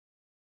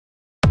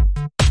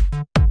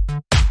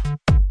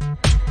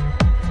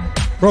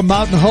From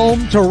Mountain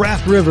Home to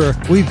Raft River,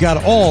 we've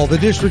got all the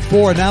District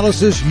 4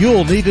 analysis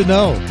you'll need to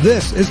know.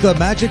 This is the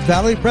Magic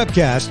Valley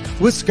Prepcast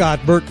with Scott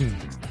Burton.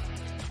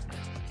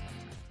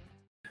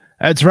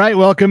 That's right.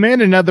 Welcome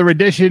in another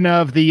edition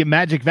of the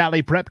Magic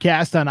Valley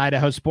Prepcast on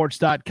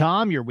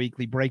idahosports.com, your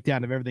weekly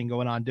breakdown of everything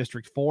going on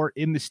District 4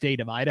 in the state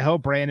of Idaho.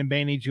 Brandon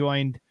Baney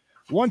joined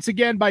once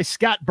again by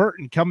Scott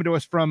Burton, coming to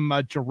us from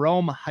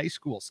Jerome High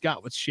School.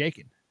 Scott, what's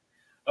shaking?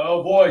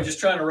 Oh boy, just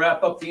trying to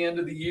wrap up the end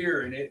of the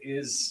year, and it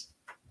is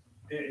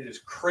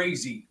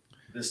crazy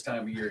this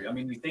time of year. I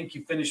mean, you think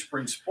you finish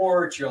spring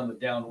sports, you're on the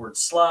downward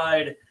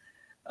slide.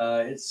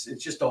 It's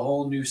just a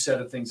whole new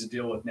set of things to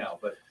deal with now.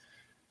 But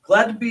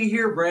glad to be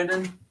here,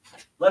 Brandon.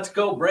 Let's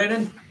go,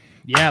 Brandon.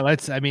 Yeah,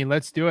 let's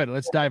do it.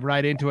 Let's dive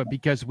right into it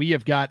because we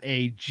have got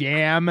a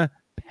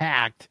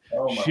jam-packed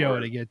show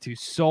to get to.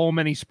 So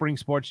many spring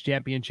sports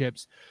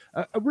championships.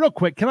 Real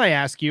quick, can I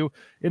ask you,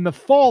 in the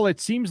fall,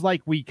 it seems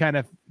like we kind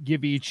of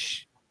give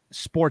each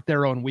sport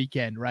their own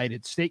weekend, right?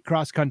 It's state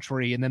cross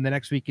country, and then the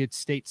next week it's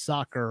state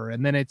soccer,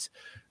 and then it's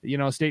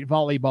state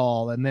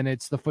volleyball, and then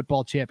it's the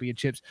football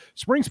championships.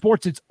 Spring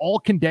sports, it's all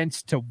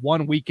condensed to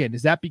one weekend.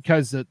 Is that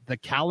because of the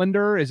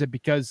calendar? Is it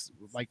because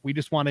we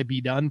just want to be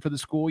done for the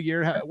school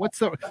year? What's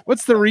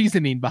the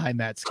reasoning behind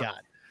that, Scott?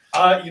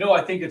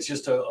 I think it's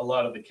just a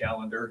lot of the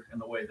calendar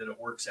and the way that it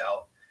works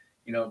out,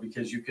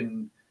 because you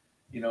can,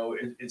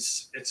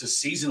 it's a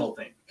seasonal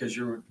thing because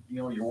you're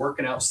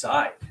working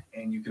outside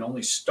and you can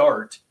only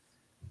start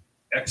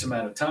X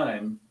amount of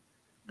time,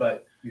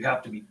 but you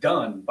have to be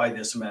done by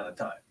this amount of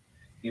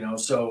time,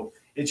 so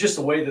it's just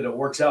the way that it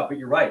works out. But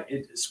you're right.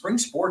 Spring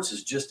sports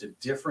is just a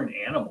different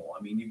animal.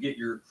 I mean, you get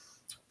your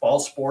fall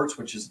sports,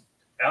 which is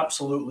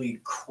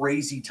absolutely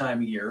crazy time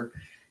of year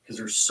because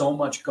there's so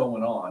much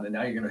going on. And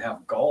now you're going to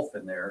have golf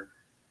in there,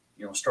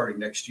 starting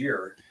next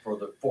year for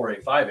the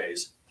 4A,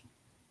 5As.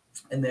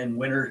 And then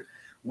winter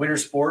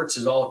sports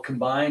is all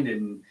combined,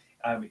 and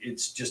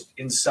it's just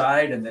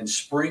inside. And then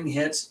spring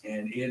hits,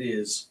 and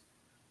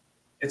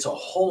it's a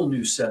whole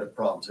new set of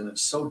problems, and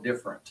it's so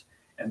different.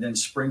 And then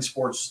spring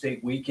sports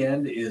state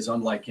weekend is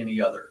unlike any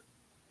other.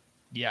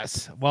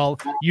 Yes. Well,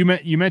 you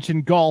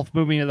mentioned golf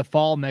moving to the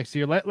fall next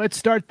year. Let's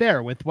start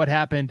there with what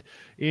happened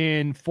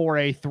in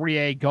 4A,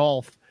 3A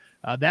golf.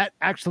 That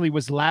actually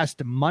was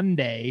last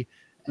Monday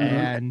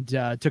and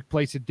took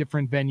place at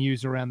different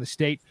venues around the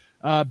state.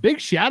 Big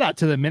shout out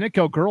to the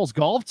Minico girls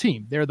golf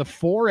team. They're the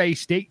 4A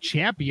state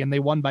champion. They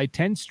won by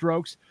 10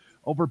 strokes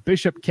over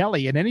Bishop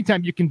Kelly. And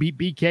anytime you can beat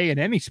BK in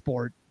any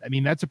sport, I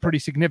mean, that's a pretty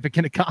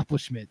significant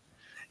accomplishment.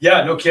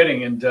 Yeah, no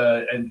kidding. And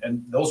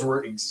those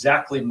were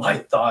exactly my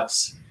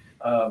thoughts.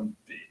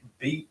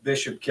 Beat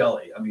Bishop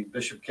Kelly. I mean,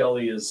 Bishop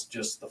Kelly is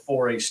just the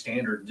 4A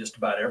standard in just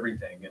about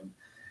everything. And,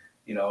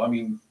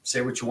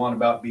 say what you want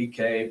about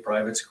BK,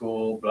 private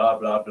school, blah,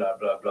 blah, blah,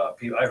 blah, blah.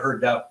 I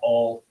heard that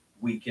all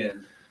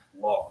weekend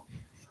long.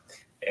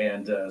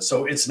 And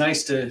so it's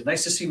nice to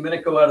see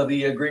Minico out of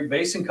the Great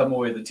Basin come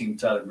away with the team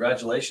title.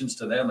 Congratulations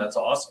to them. That's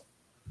awesome.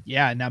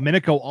 Yeah. Now,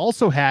 Minico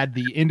also had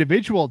the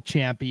individual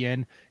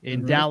champion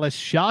in Dallas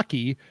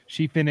Shockey.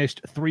 She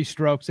finished 3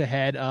 strokes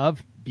ahead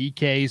of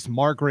BK's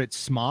Margaret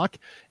Smock,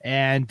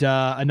 and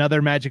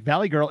another Magic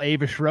Valley girl,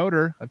 Ava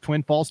Schroeder of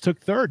Twin Falls, took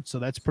 3rd. So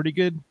that's pretty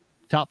good.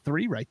 Top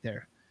 3 right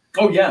there.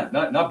 Oh yeah,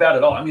 not bad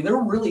at all. I mean, there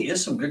really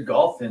is some good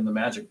golf in the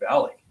Magic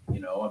Valley.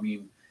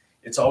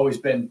 It's always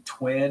been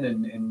Twin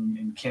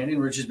and Canyon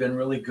Ridge has been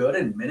really good,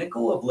 and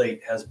Minico of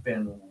late has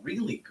been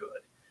really good.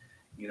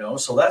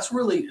 So it's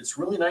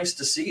really nice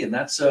to see, and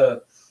that's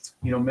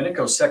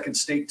Minico's 2nd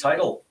state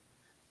title.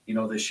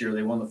 This year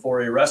they won the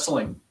 4A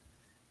wrestling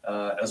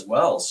as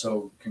well.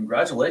 So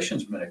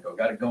congratulations, Minico,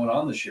 got it going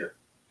on this year.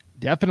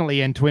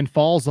 Definitely. And Twin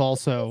Falls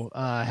also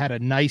had a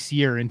nice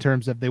year in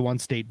terms of they won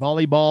state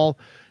volleyball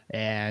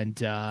and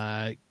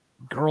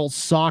girls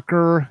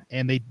soccer,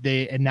 and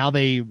now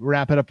they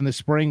wrap it up in the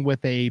spring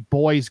with a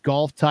boys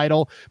golf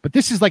title. But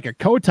this is like a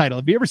co-title.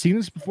 Have you ever seen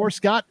this before,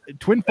 Scott?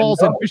 Twin Falls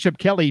and Bishop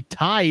Kelly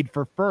tied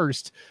for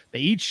 1st. They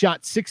each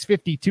shot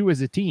 652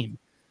 as a team.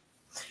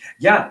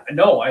 Yeah,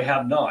 no, I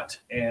have not.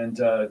 And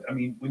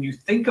when you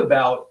think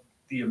about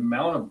the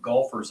amount of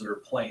golfers that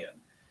are playing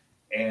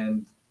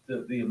and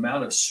the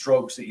amount of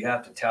strokes that you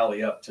have to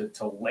tally up to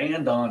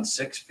land on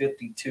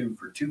 652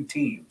 for 2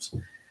 teams,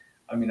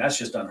 I mean, that's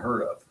just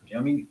unheard of.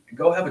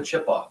 Go have a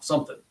chip off,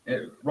 something.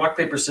 Rock,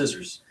 paper,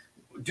 scissors.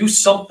 Do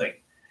something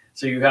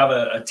so you have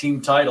a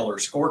team title or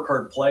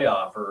scorecard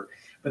playoff.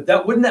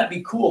 But wouldn't that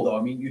be cool, though?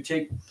 I mean, you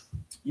take,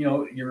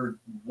 your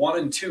 1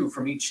 and 2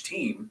 from each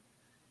team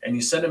and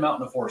you send them out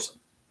in a foursome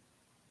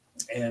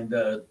and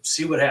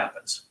see what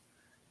happens.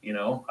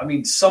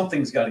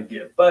 Something's got to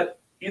give. But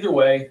either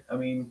way,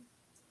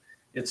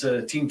 it's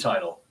a team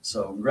title.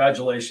 So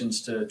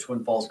congratulations to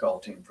Twin Falls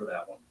golf team for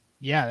that one.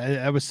 Yeah,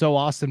 that was so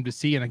awesome to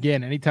see. And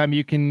again, anytime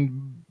you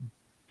can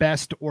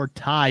best or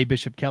tie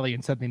Bishop Kelly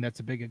in something that's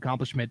a big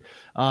accomplishment.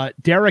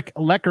 Derek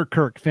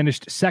Leckerkirk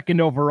finished second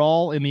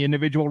overall in the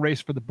individual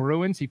race for the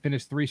Bruins. He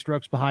finished 3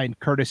 strokes behind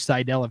Curtis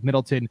Seidel of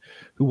Middleton,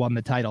 who won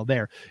the title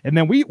there. And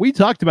then we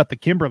talked about the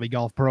Kimberly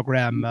golf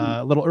program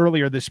a little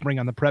earlier this spring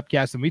on the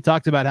Prepcast, and we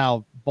talked about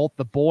how both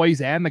the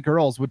boys and the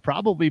girls would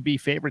probably be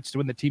favorites to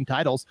win the team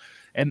titles,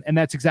 and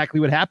that's exactly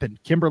what happened.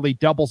 Kimberly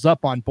doubles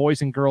up on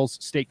boys and girls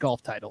state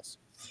golf titles.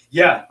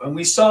 Yeah, and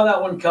we saw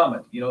that one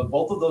coming.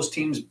 Both of those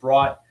teams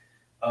brought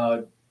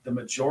the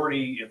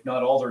majority, if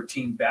not all, their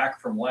team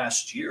back from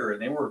last year,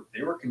 and they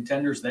were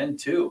contenders then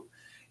too.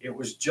 It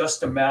was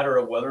just a matter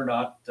of whether or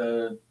not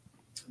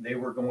they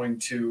were going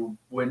to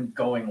win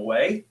going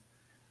away,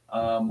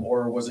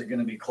 or was it going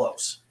to be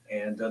close?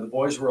 And the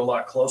boys were a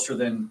lot closer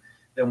than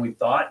we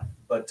thought,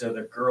 but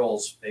the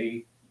girls,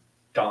 they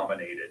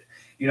dominated.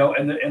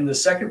 And the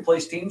second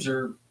place teams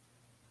are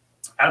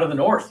out of the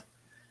north.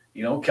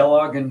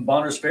 Kellogg and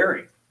Bonners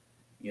Ferry,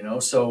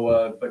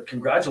 but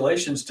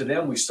congratulations to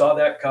them. We saw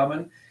that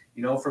coming,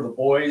 for the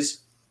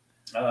boys.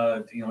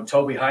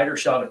 Toby Hyder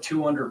shot a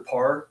 2 under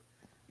par,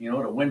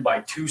 to win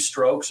by 2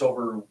 strokes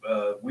over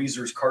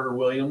Weezer's Carter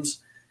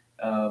Williams.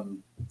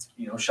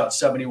 Shot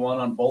 71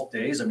 on both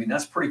days. I mean,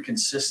 that's pretty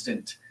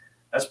consistent.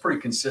 That's pretty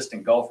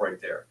consistent golf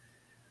right there.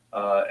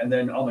 And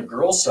then on the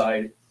girls'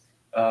 side,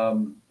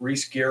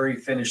 Reese Gary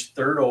finished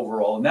 3rd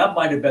overall, and that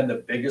might have been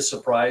the biggest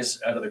surprise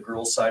out of the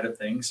girls' side of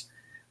things.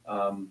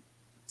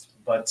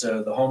 But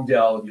the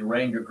Homedale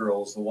Uranga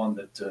girls, the one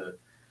that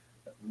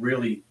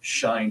really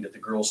shined at the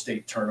girls'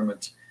 state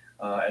tournament,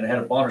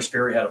 and Bonners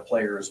Ferry had a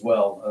player as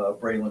well.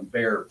 Braylon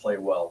Bear played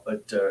well,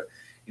 but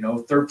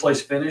 3rd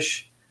place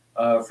finish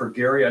for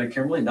Gary out of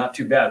Kimberly, not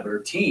too bad. But her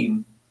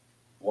team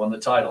won the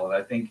title, and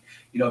I think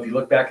if you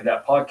look back at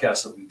that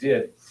podcast that we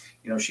did.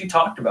 She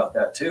talked about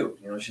that too.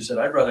 She said,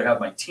 I'd rather have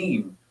my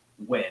team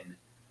win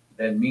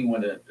than me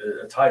win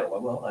a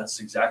title. Well, that's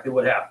exactly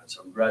what happened.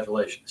 So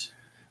congratulations.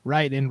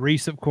 Right. And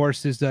Reese, of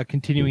course, is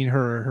continuing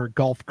her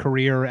golf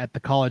career at the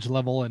college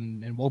level,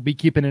 and we'll be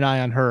keeping an eye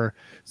on her,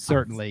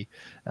 certainly.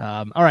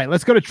 All right,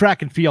 let's go to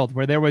track and field,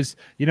 where there was,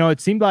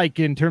 it seemed like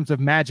in terms of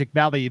Magic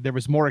Valley, there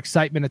was more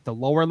excitement at the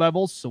lower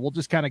levels. So we'll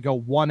just kind of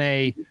go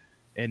 1A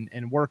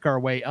and work our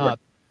way up.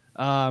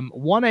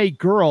 1A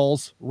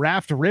girls,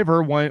 Raft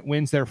River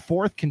wins their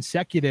 4th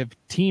consecutive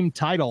team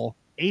title,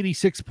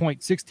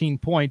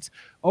 86.16 points.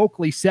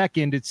 Oakley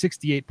second at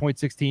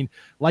 68.16.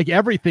 Like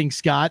everything,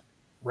 Scott,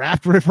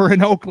 Raft River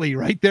and Oakley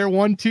right there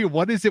 1-2.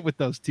 What is it with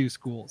those two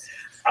schools?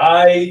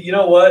 I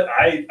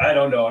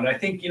don't know. And I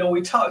think,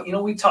 we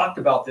talked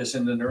about this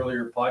in an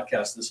earlier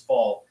podcast this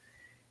fall.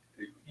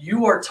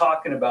 You are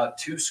talking about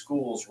two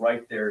schools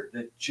right there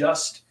that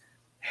just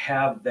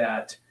have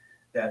that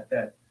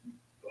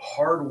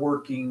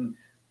hardworking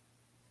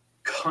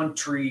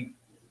country,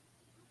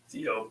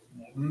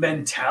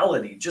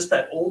 mentality, just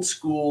that old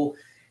school.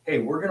 Hey,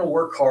 we're going to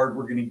work hard.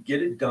 We're going to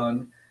get it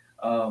done.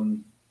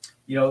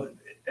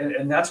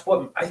 And that's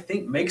what I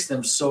think makes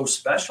them so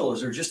special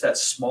is they're just that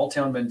small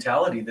town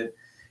mentality that,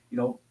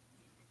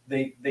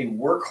 they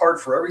work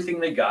hard for everything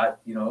they got,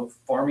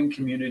 farming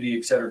community,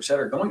 et cetera, et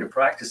cetera. Going to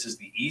practice is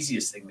the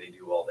easiest thing they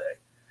do all day,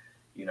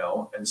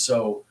 and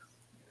so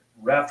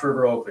Raft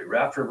River Oakley,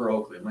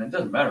 man, it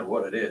doesn't matter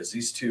what it is.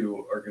 These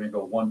two are going to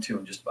go 1-2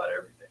 in just about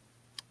everything.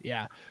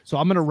 Yeah. So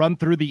I'm going to run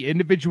through the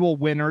individual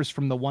winners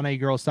from the 1A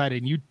girls side,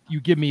 and you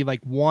give me like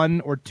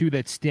 1 or 2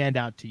 that stand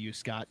out to you,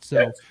 Scott. So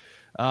yes.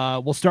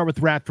 We'll start with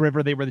Raft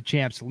River. They were the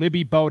champs.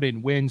 Libby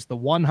Bowden wins the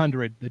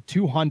 100, the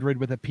 200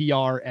 with a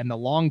PR, and the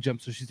long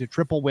jump. So she's a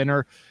triple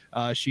winner.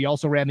 She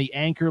also ran the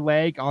anchor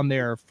leg on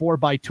their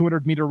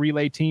 4x200 meter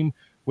relay team,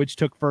 which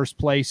took first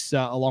place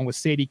along with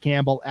Sadie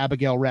Campbell,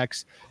 Abigail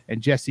Rex,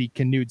 and Jesse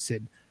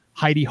Knudsen.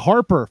 Heidi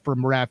Harper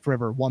from Raft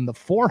River won the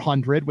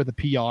 400 with a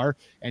PR,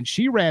 and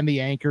she ran the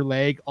anchor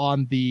leg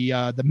on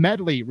the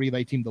medley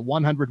relay team, the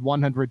 100,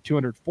 100,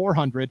 200,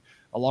 400,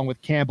 along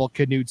with Campbell,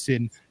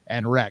 Knudsen,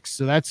 and Rex.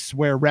 So that's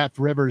where Raft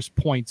River's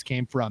points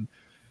came from.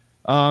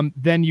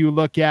 Then you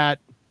look at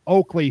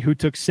Oakley, who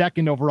took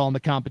second overall in the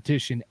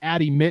competition.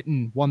 Addie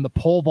Mitten won the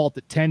pole vault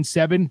at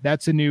 10.7.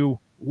 That's a new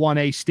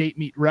 1A state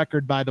meet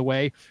record, by the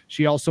way.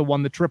 She also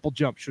won the triple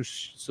jump,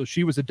 so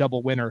she was a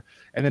double winner.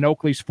 And then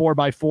Oakley's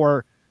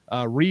 4x4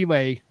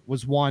 relay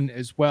was won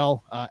as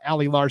well.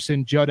 Allie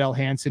Larson, Jodelle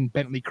Hansen,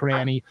 Bentley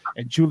Cranny,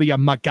 and Julia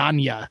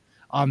Magana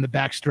on the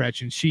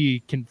backstretch, and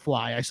she can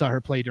fly. I saw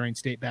her play during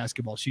state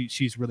basketball.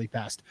 She's really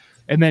fast.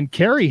 And then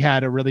Carrie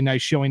had a really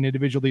nice showing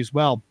individually as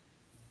well.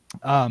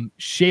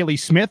 Shaylee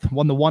Smith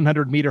won the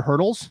 100-meter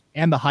hurdles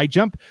and the high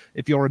jump.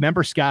 If you'll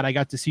remember, Scott, I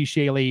got to see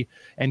Shaylee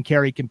and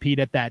Carrie compete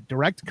at that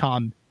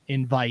DirectCom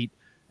invite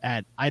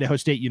at Idaho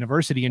State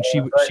University, and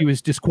she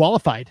was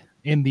disqualified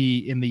in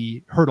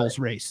the hurdles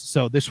race.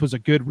 So this was a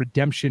good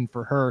redemption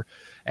for her.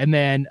 And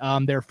then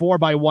their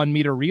 4x1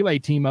 meter relay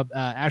team of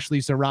Ashley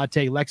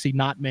Zarate, Lexi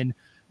Notman,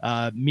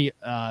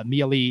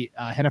 Mialee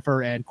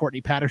Hennifer, and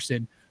Courtney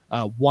Patterson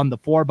won the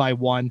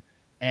 4x1,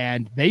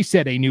 and they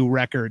set a new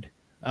record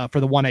for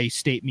the 1A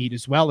state meet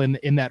as well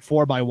in that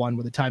 4x1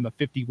 with a time of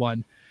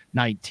 51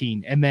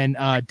 19. And then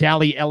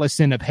Dally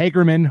Ellison of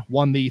Hagerman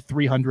won the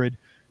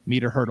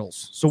 300-meter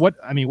hurdles. So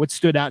what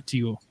stood out to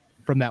you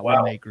from that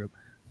 1A group?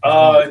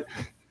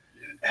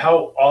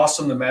 How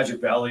awesome the Magic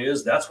Valley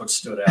is. That's what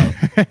stood out.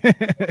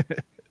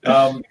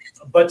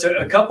 But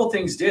a couple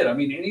things did. I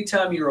mean,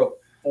 anytime you're a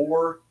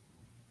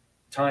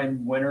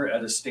 4-time winner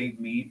at a state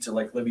meet,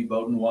 like Libby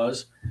Bowden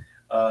was,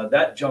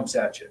 that jumps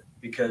at you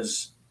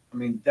because, I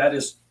mean, that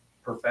is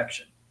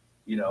perfection.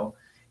 You know,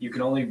 you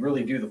can only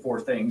really do the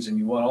 4 things and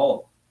you won all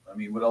of them. I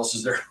mean, what else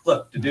is there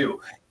left to do?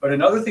 But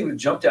another thing that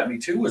jumped at me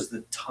too was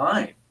the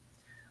time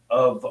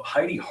of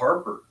Heidi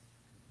Harper,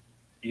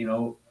 you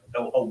know,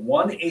 a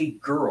 1A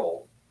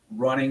girl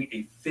running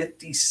a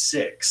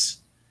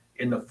 56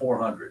 in the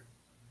 400.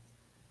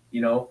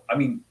 You know, I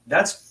mean,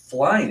 that's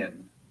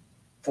flying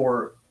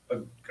for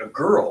a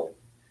girl,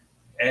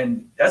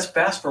 and that's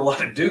fast for a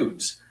lot of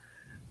dudes.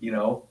 You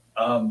know,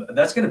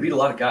 that's going to beat a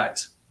lot of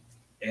guys,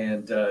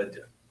 and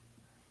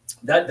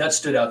that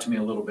stood out to me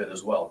a little bit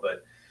as well.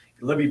 But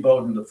Libby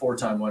Bowden, the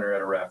 4-time winner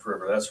at Raft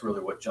River, that's really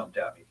what jumped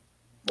at me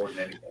more than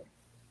anything.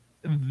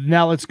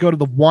 Now let's go to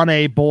the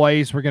 1A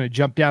boys. We're going to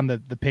jump down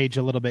the page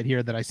a little bit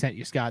here that I sent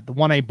you, Scott. The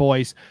 1A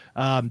boys.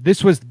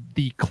 This was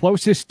the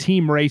closest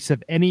team race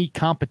of any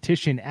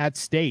competition at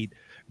state.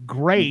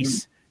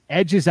 Grace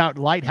edges out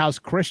Lighthouse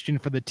Christian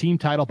for the team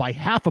title by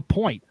half a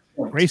point.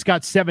 Grace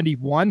got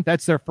 71.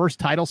 That's their first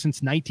title since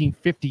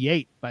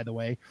 1958, by the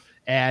way.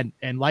 And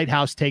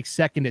Lighthouse takes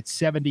second at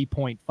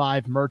 70.5.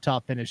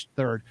 Murtaugh finished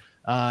third.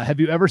 Have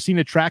you ever seen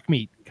a track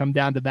meet come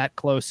down to that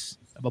close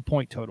of a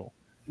point total?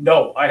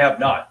 No, I have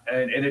not.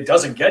 And it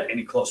doesn't get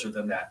any closer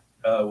than that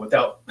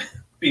without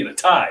being a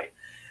tie.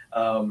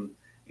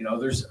 You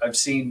know, I've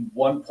seen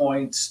 1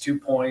 point, 2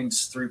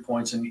 points, 3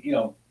 points, and, you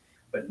know,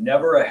 but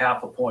never a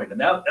half a point. And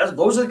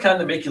those are the kind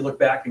that make you look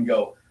back and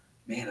go,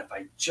 man, if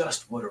I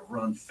just would have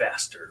run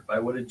faster, if I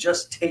would have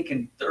just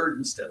taken third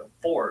instead of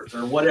fourth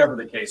or whatever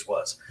the case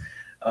was.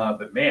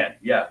 But man,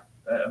 yeah,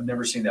 I've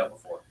never seen that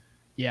before.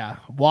 Yeah,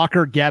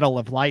 Walker Gettle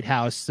of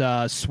Lighthouse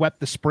swept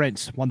the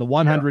sprints, won the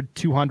 100,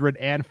 200,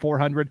 and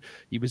 400.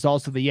 He was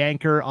also the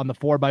anchor on the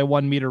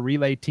 4x1 meter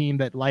relay team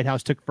that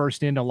Lighthouse took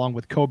first in, along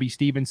with Kobe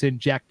Stevenson,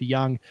 Jack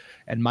DeYoung,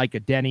 and Micah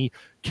Denny.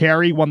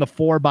 Carey won the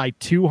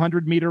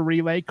 4x200 meter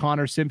relay.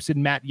 Connor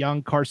Simpson, Matt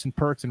Young, Carson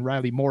Perks, and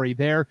Riley Morey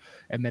there.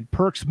 And then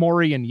Perks,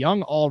 Morey, and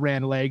Young all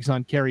ran legs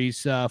on Carey's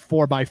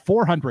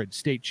 4x400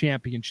 state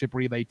championship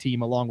relay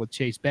team, along with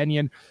Chase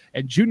Benyon.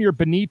 And Junior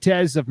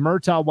Benitez of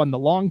Murtaugh won the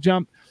long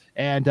jump.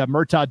 And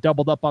Murtaugh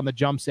doubled up on the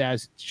jumps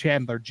as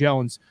Chandler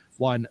Jones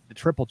won the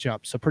triple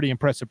jump. So pretty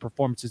impressive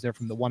performances there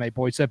from the 1A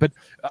boys. But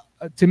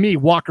to me,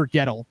 Walker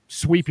Gettle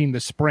sweeping the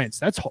sprints,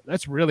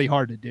 that's really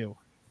hard to do.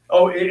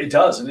 Oh, it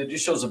does. And it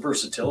just shows the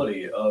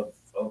versatility of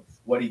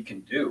what he can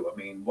do. I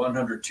mean,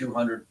 100,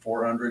 200,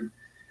 400,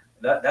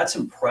 that's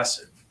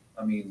impressive.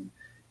 I mean,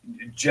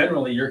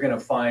 generally you're going to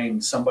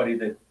find somebody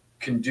that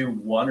can do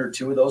 1 or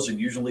 2 of those. And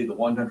usually the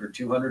 100,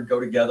 200 go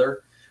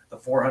together. The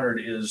 400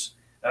 is...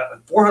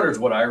 400 is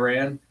what I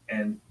ran,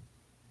 and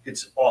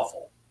it's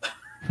awful.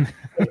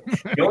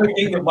 The only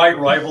thing that might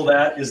rival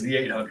that is the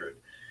 800,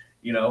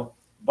 you know.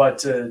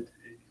 But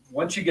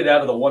once you get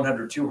out of the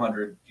 100,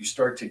 200, you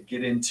start to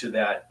get into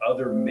that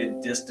other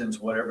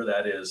mid-distance, whatever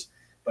that is.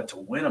 But to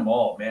win them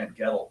all, man,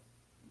 Gettle,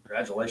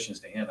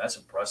 congratulations to him. That's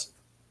impressive.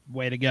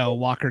 Way to go,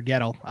 Walker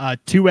Gettle.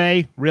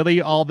 2A,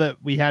 really all that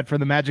we had for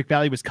the Magic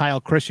Valley was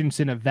Kyle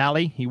Christensen of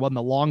Valley. He won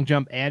the long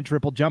jump and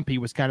triple jump. He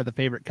was kind of the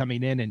favorite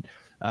coming in, and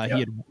he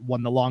had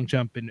won the long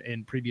jump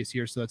in previous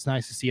years, so it's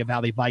nice to see a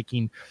Valley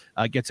Viking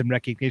get some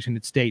recognition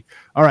at state.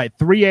 All right,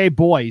 3A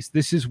boys.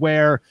 This is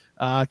where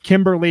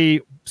Kimberly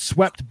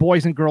swept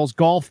boys and girls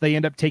golf. They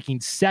end up taking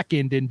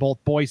second in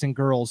both boys and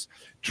girls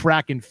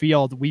track and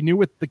field. We knew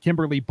with the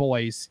Kimberly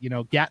boys, you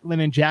know, Gatlin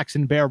and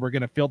Jackson Bear were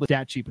going to fill the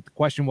stat sheet, but the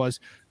question was,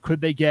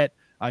 could they get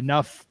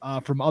enough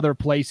from other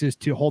places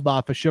to hold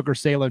off a Sugar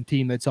Salem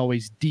team that's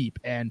always deep?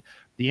 And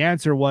the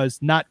answer was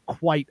not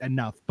quite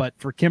enough. But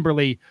for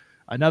Kimberly,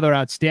 another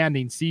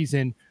outstanding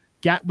season.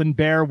 Gatlin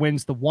Bear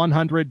wins the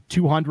 100,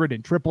 200,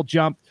 and triple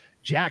jump.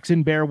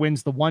 Jackson Bear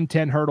wins the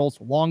 110 hurdles,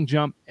 long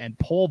jump, and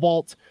pole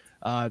vault.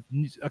 A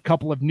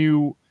couple of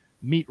new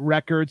meet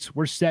records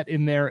were set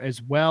in there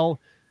as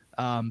well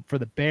for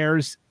the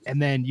Bears.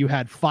 And then you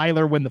had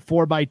Filer win the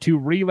 4x2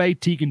 relay,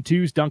 Tegan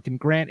Twos, Duncan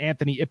Grant,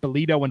 Anthony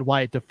Ippolito, and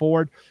Wyatt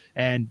DeFord.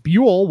 And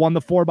Buell won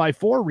the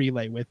 4x4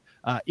 relay with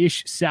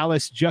Ish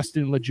Salas,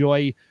 Justin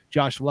LaJoy,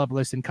 Josh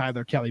Lovelace, and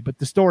Kyler Kelly. But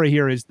the story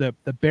here is the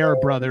Bear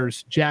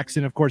brothers,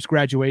 Jackson, of course,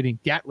 graduating,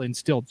 Gatlin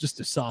still just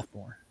a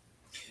sophomore.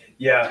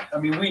 Yeah, I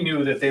mean, we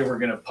knew that they were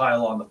going to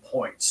pile on the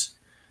points,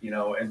 you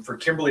know, and for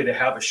Kimberly to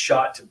have a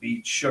shot to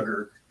beat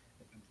Sugar,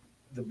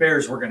 the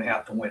Bears were going to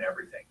have to win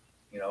everything.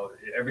 You know,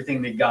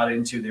 everything they got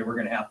into, they were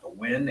going to have to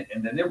win,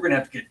 and then they were going to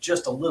have to get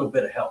just a little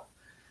bit of help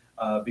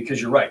because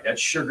you're right, that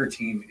Sugar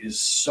team is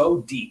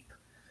so deep.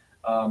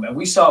 And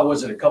we saw,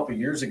 was it a couple of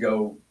years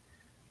ago,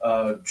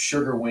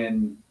 Sugar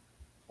win,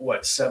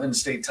 7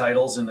 state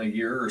titles in a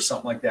year or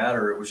something like that,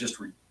 or it was just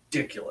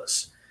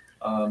ridiculous.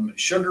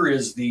 Sugar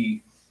is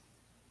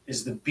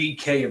the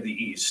BK of the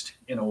East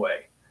in a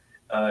way,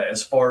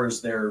 as far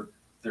as their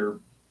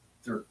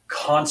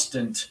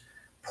constant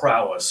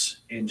prowess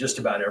in just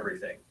about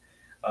everything.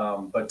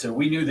 But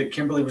we knew that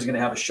Kimberly was going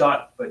to have a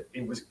shot, but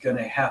it was going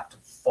to have to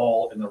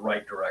fall in the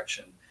right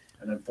direction.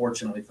 And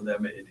unfortunately for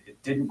them,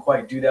 it didn't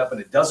quite do that, but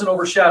it doesn't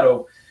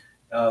overshadow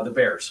the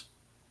Bears.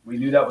 We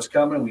knew that was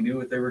coming. We knew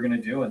what they were going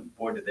to do, and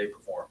boy, did they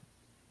perform.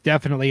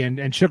 Definitely.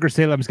 And Sugar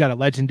Salem's got a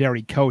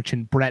legendary coach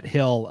in Brett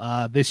Hill.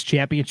 This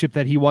championship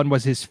that he won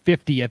was his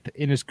 50th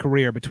in his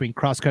career between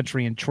cross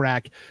country and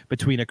track,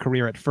 between a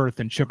career at Firth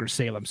and Sugar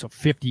Salem. So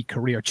 50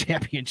 career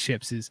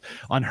championships is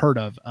unheard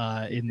of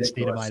in the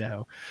state of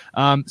Idaho.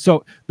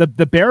 So the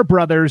Bear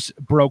brothers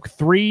broke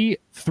 3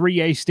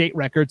 3A state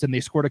records, and they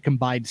scored a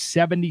combined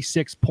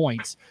 76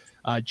 points.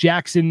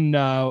 Jackson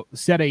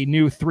set a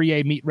new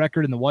 3A meet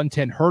record in the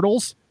 110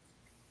 hurdles.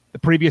 The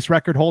previous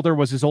record holder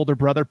was his older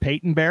brother,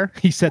 Peyton Bear.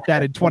 He set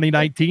that in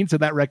 2019, so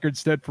that record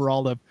stood for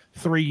all of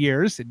 3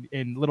 years,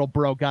 and little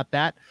bro got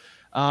that.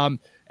 And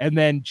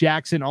then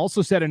Jackson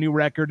also set a new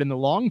record in the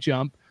long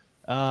jump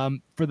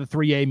for the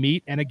 3A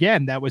meet, and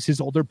again, that was his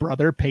older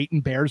brother,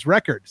 Peyton Bear's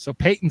record. So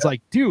Peyton's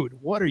like, dude,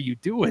 what are you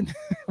doing?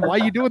 Why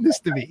are you doing this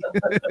to me?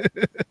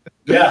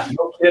 Yeah,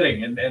 no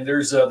kidding. And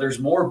there's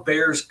more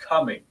Bears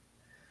coming.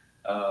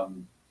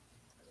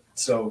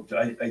 So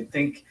I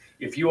think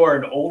if you are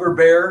an older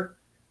Bear,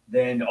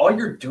 then all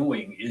you're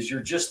doing is you're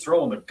just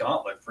throwing the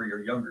gauntlet for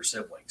your younger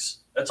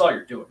siblings. That's all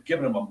you're doing,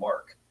 giving them a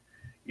mark.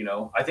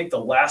 I think the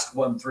last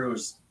one through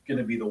is going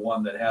to be the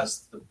one that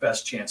has the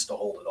best chance to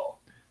hold it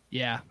all.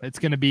 Yeah, it's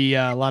going to be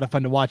a lot of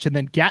fun to watch. And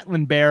then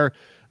Gatlin Bear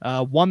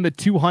won the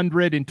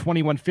 200 in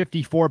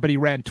 21:54, but he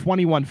ran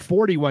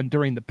 21:41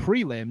 during the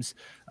prelims,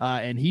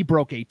 and he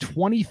broke a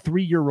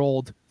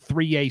 23-year-old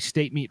 3A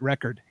state meet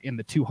record in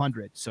the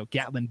 200. So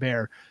Gatlin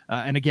Bear,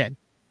 and again,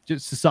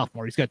 just a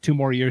sophomore. He's got 2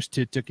 more years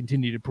to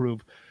continue to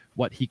prove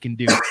what he can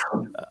do.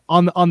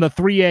 On the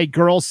 3A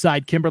girls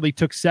side, Kimberly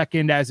took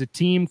second as a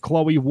team.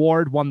 Chloe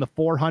Ward won the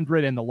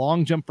 400 and the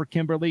long jump for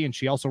Kimberly, and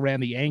she also ran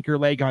the anchor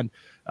leg on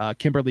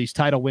Kimberly's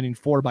title-winning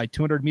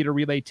 4x200 meter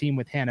relay team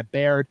with Hannah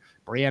Baird,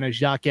 Brianna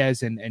Jacques,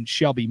 and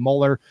Shelby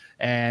Moeller.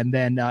 And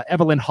then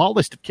Evelyn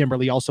Hollist of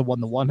Kimberly also won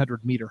the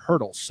 100 meter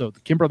hurdles. So the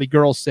Kimberly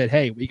girls said,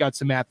 hey, we got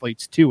some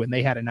athletes too, and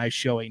they had a nice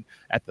showing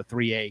at the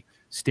 3A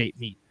state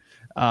meet.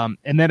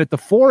 And then at the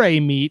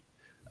 4A meet,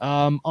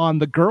 on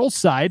the girls'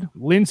 side,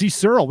 Lindsay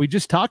Searle, we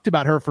just talked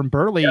about her from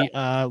Burley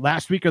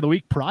last week or the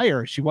week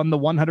prior. She won the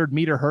 100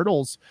 meter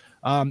hurdles.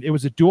 It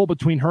was a duel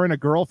between her and a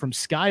girl from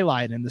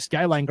Skyline, and the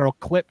Skyline girl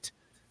clipped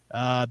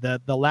the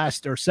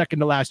last or second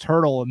to last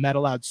hurdle, and that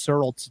allowed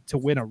Searle to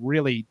win a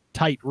really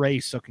tight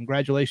race. So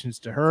congratulations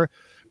to her.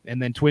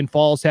 And then Twin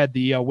Falls had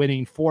the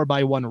winning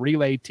 4x1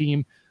 relay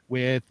team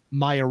with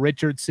Maya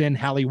Richardson,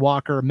 Hallie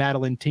Walker,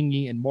 Madeline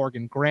Tingy, and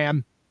Morgan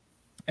Graham.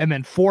 And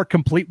then 4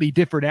 completely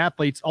different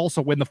athletes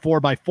also win the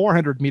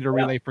 4x400 meter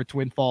relay for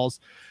Twin Falls.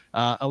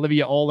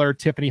 Olivia Oler,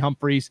 Tiffany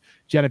Humphreys,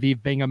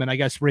 Genevieve Bingham, and I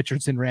guess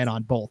Richardson ran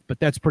on both. But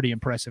that's pretty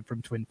impressive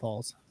from Twin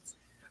Falls.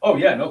 Oh,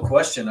 yeah, no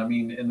question. I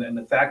mean, and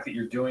the fact that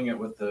you're doing it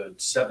with the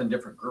 7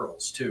 different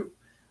girls, too,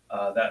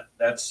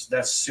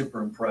 that's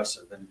super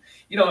impressive. And,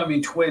 I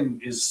mean,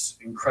 Twin is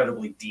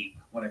incredibly deep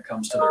when it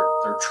comes to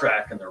their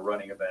track and their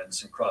running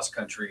events and cross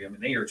country. I mean,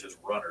 they are just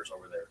runners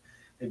over there.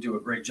 They do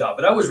a great job.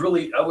 But I was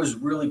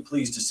really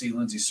pleased to see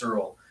Lindsay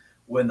Searle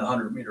win the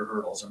 100 meter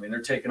hurdles. I mean,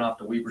 they're taking off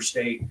to Weber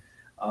State,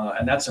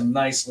 and that's a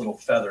nice little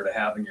feather to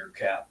have in your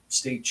cap.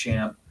 State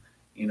champ,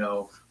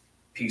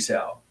 peace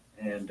out,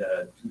 and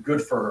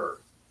good for her.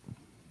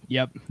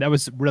 Yep, that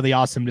was really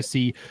awesome to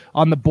see.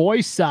 On the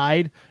boys'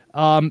 side,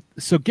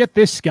 so get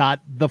this,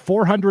 Scott, the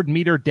 400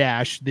 meter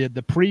dash,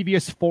 the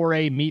previous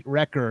 4A meet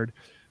record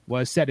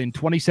was set in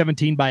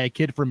 2017 by a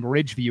kid from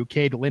Ridgeview,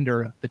 Cade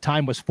Linder. The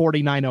time was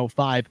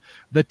 49:05.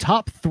 The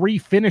top 3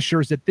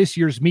 finishers at this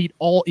year's meet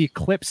all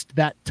eclipsed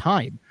that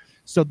time.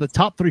 So the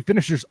top 3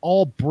 finishers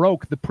all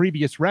broke the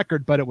previous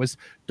record, but it was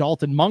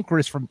Dalton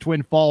Munkris from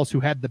Twin Falls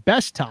who had the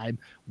best time,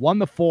 won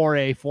the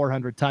 4A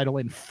 400 title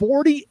in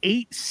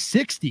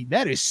 48:60.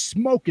 That is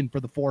smoking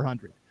for the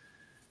 400.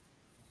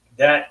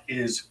 That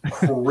is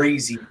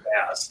crazy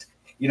fast.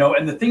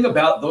 And the thing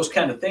about those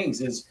kind of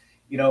things is,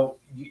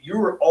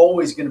 you're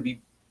always going to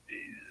be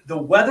 – the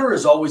weather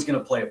is always going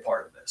to play a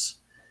part of this.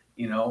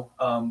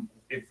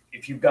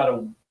 If you've got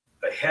a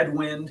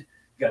headwind,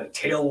 you've got a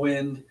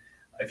tailwind,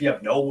 if you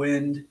have no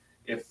wind,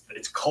 if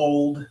it's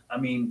cold, I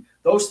mean,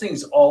 those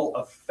things all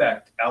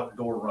affect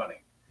outdoor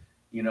running,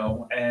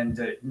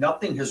 and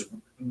nothing has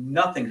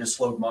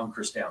slowed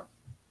Munkris down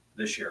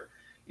this year.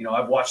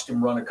 I've watched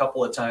him run a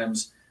couple of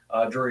times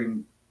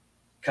during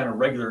kind of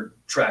regular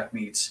track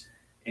meets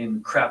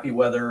in crappy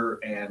weather,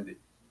 and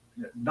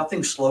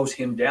nothing slows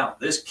him down.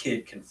 This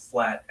kid can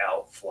flat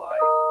out fly.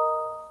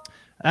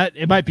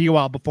 It might be a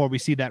while before we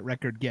see that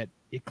record get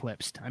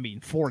eclipsed. I mean,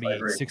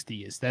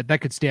 48-60 is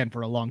that could stand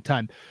for a long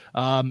time.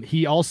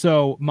 He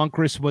also,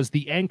 Moncrief was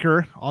the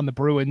anchor on the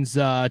Bruins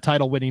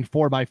title winning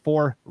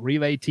 4x4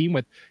 relay team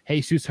with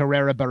Jesus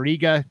Herrera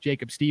Barriga,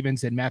 Jacob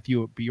Stevens, and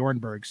Matthew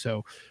Bjornberg.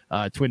 So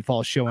Twin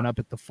Falls showing up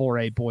at the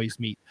 4A boys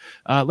meet.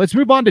 Let's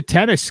move on to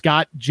tennis,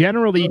 Scott.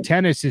 Generally,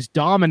 tennis is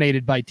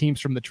dominated by teams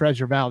from the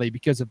Treasure Valley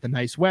because of the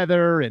nice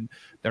weather, and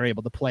they're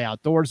able to play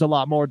outdoors a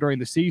lot more during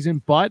the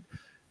season. But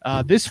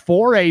this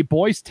 4A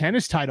boys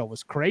tennis title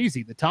was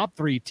crazy. The top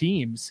three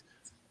teams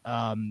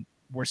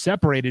were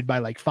separated by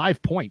like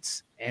 5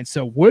 points. And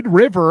so Wood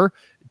River,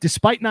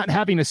 despite not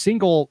having a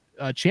single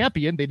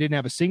champion, they didn't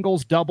have a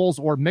singles, doubles,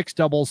 or mixed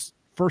doubles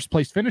first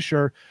place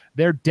finisher.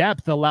 Their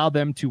depth allowed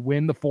them to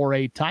win the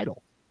 4A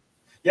title.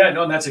 Yeah,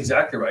 no, and that's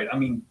exactly right. I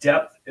mean,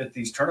 depth at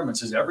these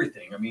tournaments is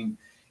everything. I mean,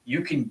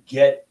 you can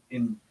get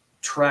in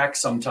track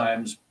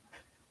sometimes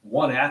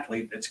one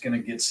athlete that's going to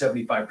get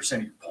 75%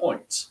 of your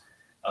points.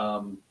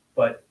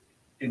 But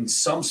in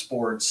some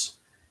sports,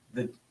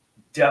 the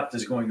depth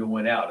is going to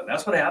win out. And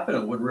that's what happened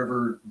at Wood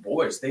River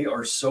boys. They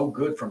are so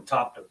good from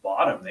top to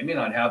bottom. They may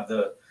not have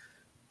the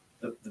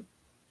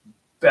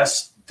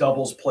best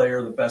doubles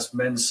player, the best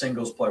men's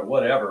singles player,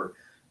 whatever,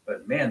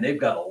 but man, they've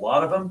got a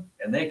lot of them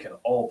and they can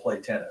all play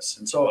tennis.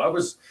 And so it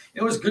was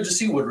good to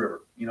see Wood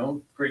River,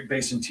 Great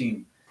Basin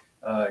team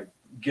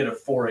get a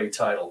 4A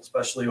title,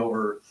 especially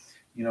over,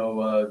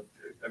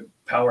 a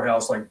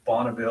powerhouse like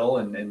Bonneville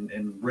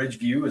and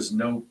Ridgeview is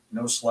no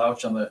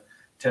slouch on the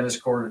tennis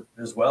court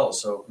as well.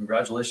 So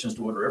congratulations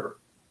to Wood River.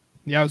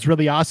 Yeah, it was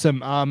really awesome.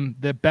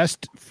 The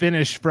best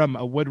finish from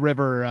a Wood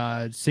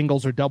River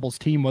singles or doubles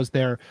team was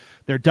their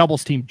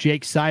doubles team,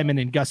 Jake Simon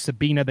and Gus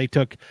Sabina. They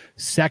took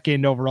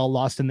second overall,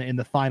 lost in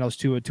the finals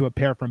to a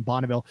pair from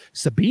Bonneville.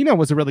 Sabina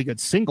was a really good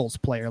singles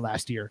player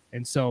last year.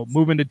 And so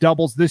moving to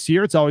doubles this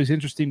year, it's always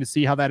interesting to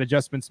see how that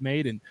adjustment's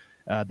made. And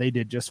they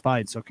did just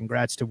fine. So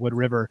congrats to Wood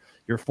River,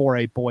 your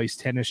 4A boys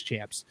tennis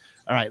champs.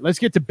 All right, let's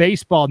get to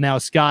baseball now,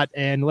 Scott.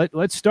 And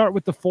let's start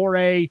with the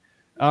 4A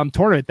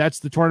tournament. That's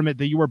the tournament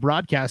that you were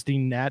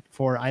broadcasting at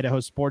for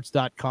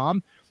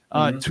idahosports.com.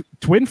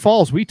 Twin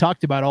Falls, we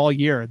talked about all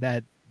year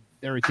that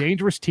they're a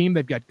dangerous team.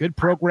 They've got good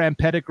program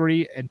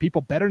pedigree, and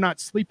people better not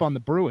sleep on the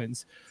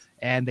Bruins.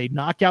 And they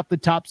knock out the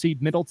top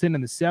seed Middleton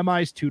in the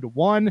semis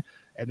 2-1,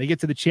 and they get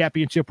to the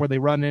championship where they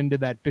run into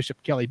that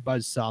Bishop Kelly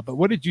buzzsaw. But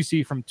what did you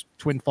see from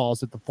Twin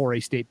Falls at the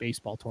 4A state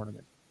baseball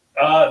tournament?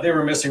 They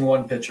were missing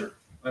one pitcher.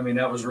 I mean,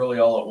 that was really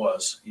all it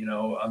was.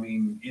 I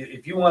mean,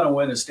 if you want to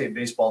win a state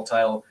baseball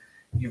title,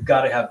 you've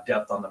got to have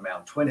depth on the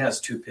mound. Twin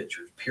has two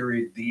pitchers,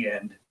 period, the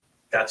end.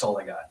 That's all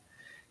they got.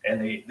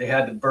 And they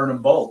had to burn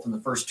them both in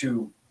the first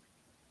two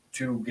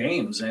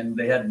games, and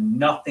they had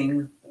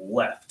nothing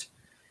left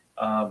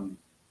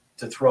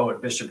to throw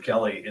at Bishop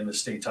Kelly in the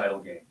state title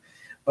game.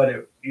 But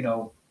it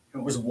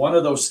was one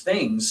of those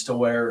things to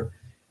where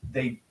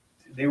they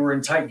were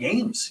in tight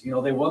games.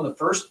 They won the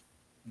first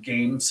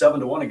game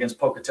 7-1 against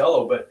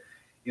Pocatello, but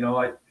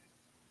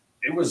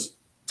it was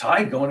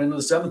tied going into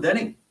the seventh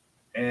inning,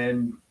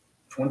 and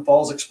Twin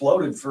Falls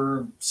exploded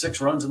for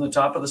 6 runs in the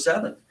top of the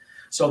seventh.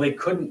 So they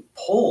couldn't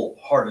pull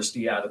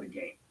Hardesty out of the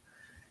game.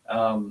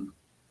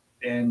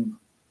 And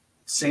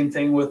same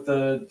thing with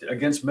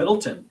against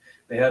Middleton.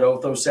 They had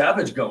Otho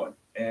Savage going,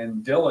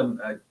 and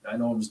Dylan, I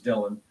know him as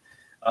Dylan,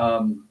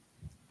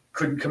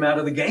 couldn't come out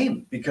of the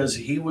game because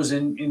he was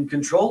in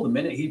control. The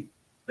minute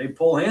they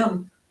pull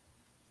him,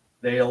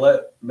 they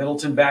let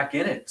Middleton back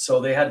in it. So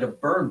they had to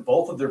burn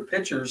both of their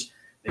pitchers.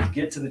 They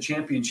get to the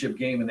championship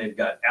game, and they've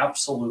got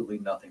absolutely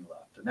nothing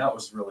left. And that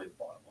was really the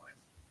bottom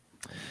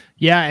line.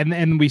 Yeah,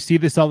 and we see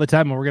this all the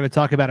time, and we're going to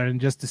talk about it in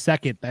just a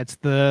second. That's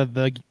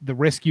the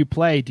risk you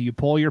play. Do you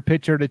pull your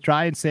pitcher to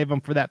try and save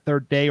them for that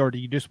third day, or do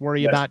you just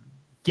worry about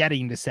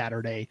getting to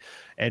Saturday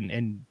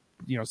and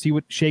see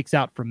what shakes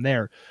out from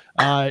there?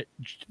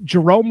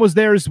 Jerome was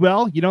there as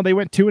well. They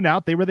went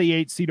 2-out. They were the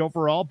 8th seed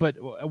overall, but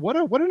what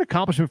an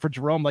accomplishment for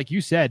Jerome. Like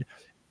you said,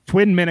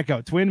 Twin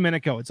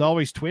Minico. It's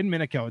always Twin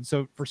Minico. And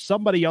so for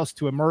somebody else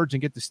to emerge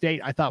and get the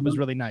state, I thought was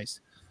really nice.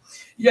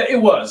 Yeah, it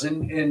was.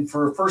 And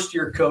for a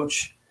first-year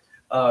coach,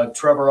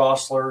 Trevor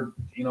Osler,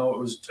 it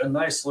was a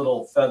nice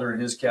little feather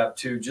in his cap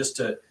too, just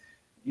to,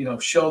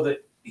 show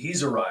that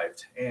he's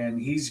arrived and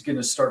he's going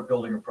to start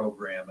building a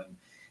program.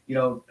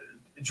 And,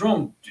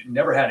 Jerome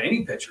never had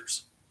any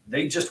pitchers.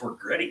 They just were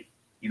gritty.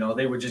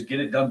 They would just get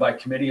it done by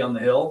committee on the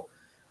Hill.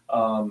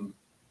 And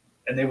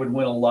they would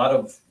win a lot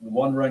of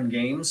one-run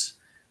games,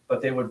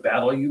 but they would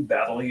battle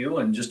you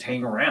and just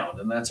hang around.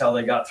 And that's how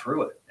they got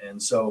through it.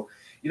 And so,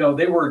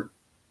 they were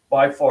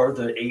by far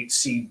the 8th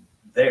seed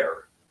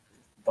there.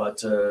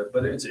 But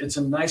it's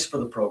nice for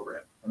the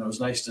program, and it was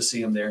nice to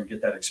see him there and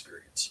get that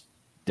experience.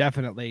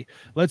 Definitely.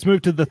 Let's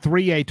move to the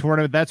 3A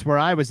tournament. That's where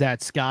I was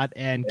at, Scott.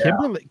 And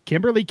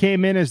Kimberly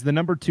came in as the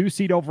number 2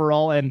 seed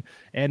overall and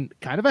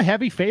kind of a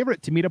heavy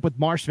favorite to meet up with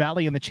Marsh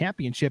Valley in the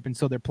championship. And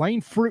so they're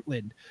playing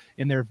Fruitland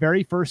in their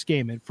very first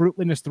game. And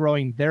Fruitland is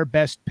throwing their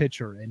best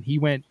pitcher. And he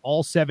went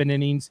all 7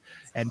 innings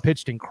and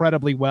pitched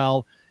incredibly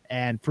well.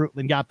 and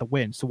Fruitland got the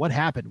win. So what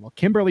happened? Well,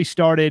 Kimberly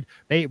started.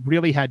 They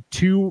really had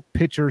two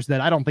pitchers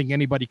that I don't think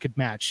anybody could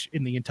match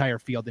in the entire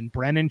field, in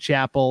Brennan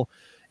Chappell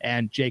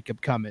and Jackson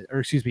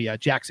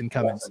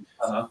Cummins.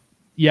 Uh-huh.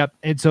 Yep.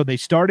 And so they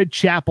started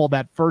Chappell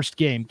that first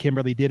game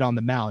Kimberly did on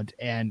the mound,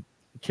 and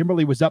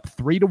Kimberly was up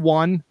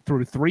 3-1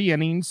 through 3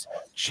 innings.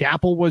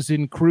 Chappell was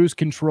in cruise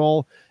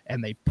control,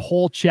 and they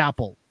pull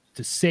Chappell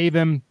to save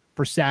him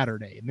for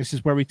Saturday. And this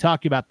is where we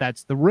talk about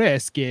that's the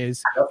risk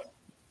is,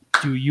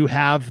 do you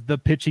have the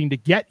pitching to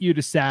get you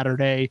to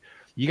Saturday?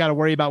 You got to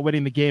worry about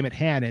winning the game at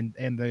hand.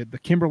 And the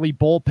Kimberly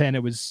bullpen, it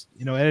was,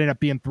 it ended up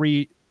being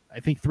three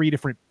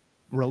different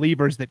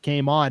relievers that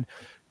came on,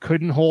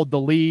 couldn't hold the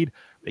lead.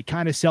 They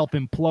kind of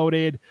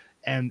self-imploded,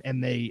 and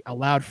they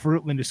allowed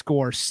Fruitland to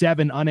score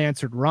 7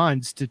 unanswered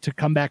runs to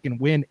come back and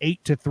win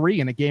 8-3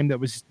 in a game that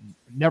was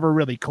never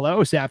really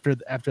close after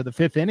the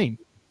 5th inning.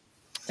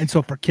 And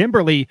so for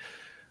Kimberly,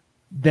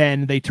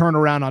 then they turn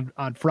around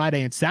on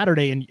Friday and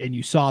Saturday, and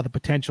you saw the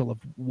potential of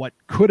what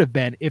could have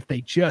been if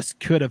they just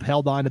could have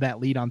held on to that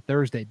lead on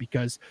Thursday,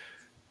 because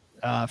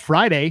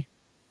Friday,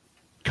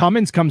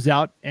 Cummins comes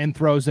out and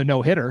throws a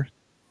no-hitter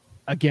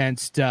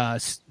against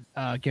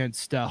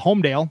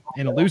Homedale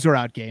in a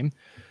loser-out game.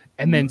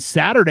 And then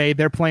Saturday,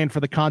 they're playing for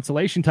the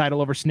consolation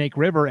title over Snake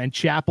River, and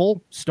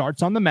Chappell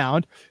starts on the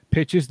mound,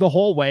 pitches the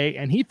whole way,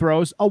 and he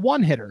throws a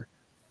one-hitter.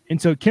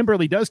 And so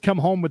Kimberly does come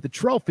home with the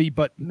trophy,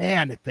 but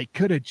man, if they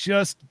could have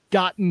just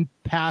gotten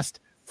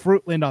past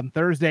Fruitland on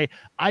Thursday,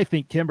 I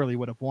think Kimberly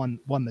would have won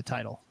the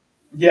title.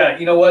 Yeah,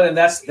 you know what? And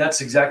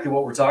that's exactly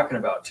what we're talking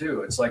about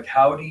too. It's like,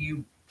 how do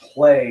you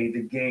play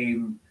the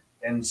game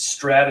and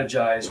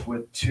strategize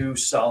with 2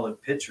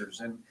 solid pitchers?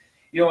 And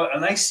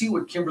and I see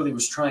what Kimberly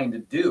was trying to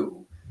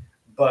do,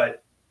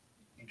 but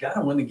you got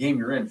to win the game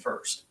you're in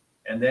first.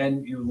 And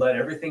then you let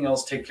everything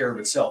else take care of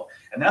itself.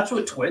 And that's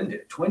what Twin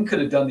did. Twin could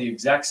have done the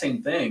exact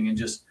same thing and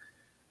just,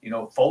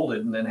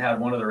 folded and then had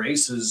one of their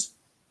aces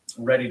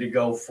ready to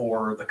go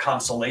for the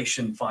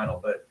consolation final.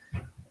 But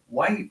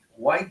why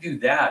do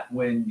that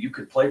when you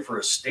could play for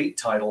a state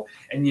title?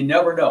 And you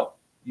never know.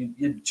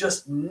 You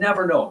just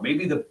never know.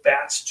 Maybe the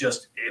bats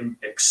just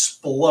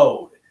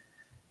explode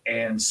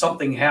and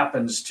something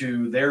happens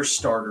to their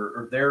starter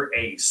or their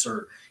ace,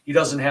 or he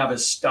doesn't have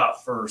his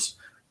stuff, or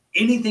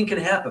anything can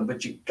happen,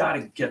 but you got to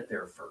get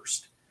there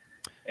first.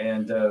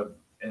 And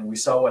we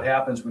saw what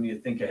happens when you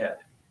think ahead.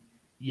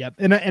 Yep.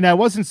 And I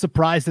wasn't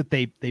surprised that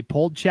they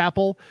pulled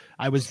Chappell.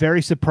 I was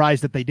very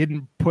surprised that they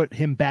didn't put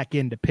him back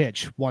in to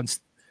pitch once,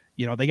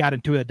 they got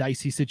into a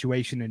dicey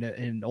situation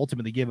and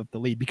ultimately gave up the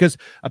lead, because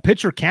a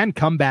pitcher can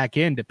come back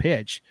in to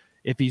pitch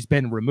if he's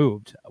been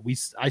removed.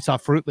 I saw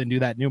Fruitland do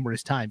that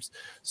numerous times.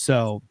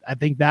 So I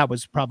think that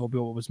was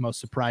probably what was most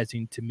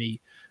surprising to me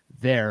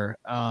there.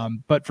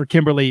 But for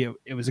Kimberly,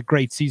 it was a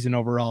great season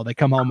overall. They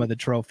come home with a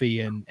trophy,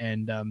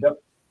 and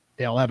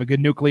they'll have a good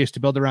nucleus to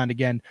build around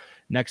again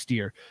next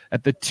year.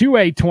 At the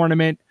 2A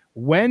tournament,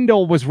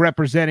 Wendell was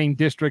representing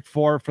District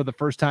 4 for the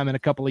first time in a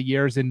couple of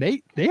years, and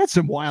they had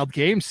some wild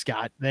games,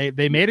 Scott.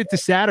 They made it to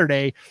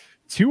Saturday.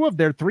 2 of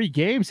their 3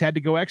 games had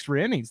to go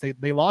extra innings.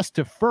 They lost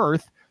to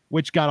Firth,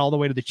 which got all the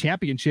way to the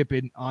championship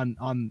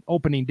on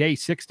opening day,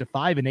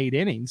 6-5 in 8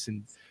 innings.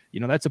 And,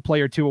 that's a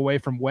play or 2 away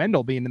from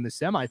Wendell being in the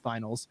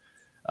semifinals.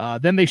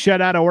 Then they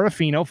shut out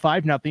Orofino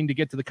 5-0 to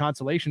get to the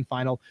consolation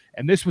final.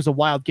 And this was a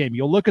wild game.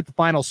 You'll look at the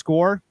final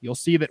score. You'll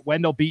see that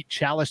Wendell beat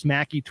Chalice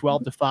Mackey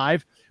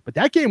 12-5, but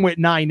that game went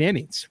 9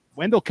 innings.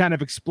 Wendell kind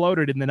of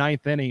exploded in the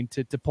 9th inning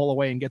to pull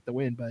away and get the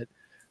win. But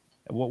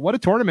what a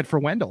tournament for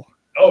Wendell.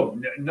 Oh,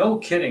 no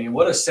kidding. And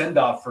what a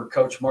send-off for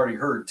Coach Marty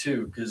Hurd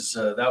too, because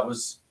that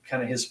was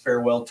kind of his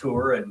farewell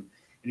tour, and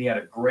he had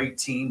a great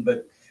team.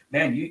 But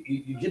man,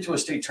 you get to a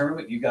state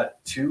tournament, you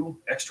got 2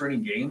 extra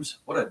inning games.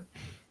 What a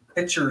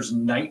pitcher's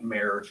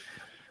nightmare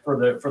for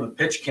the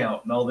pitch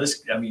count and all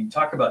this. I mean,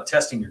 talk about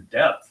testing your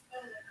depth.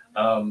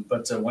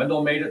 But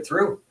Wendell made it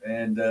through,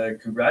 and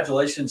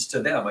congratulations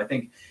to them. I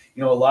think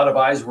a lot of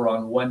eyes were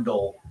on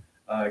Wendell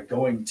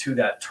going to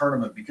that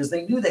tournament because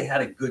they knew they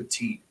had a good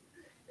team.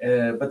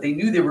 But they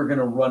knew they were going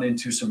to run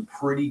into some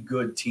pretty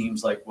good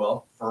teams like,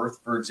 Firth,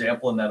 for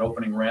example, in that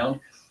opening round.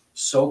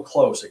 So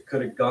close. It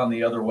could have gone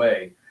the other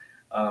way.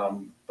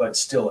 But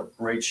still a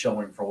great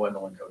showing for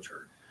Wendell and Coach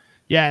Hurd.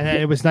 Yeah,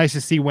 and it was nice to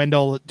see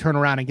Wendell turn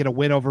around and get a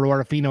win over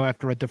Orofino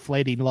after a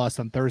deflating loss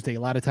on Thursday. A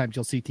lot of times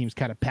you'll see teams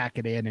kind of pack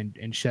it in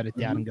and shut it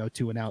down and go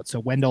 2-out. So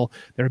Wendell,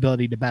 their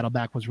ability to battle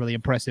back was really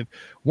impressive.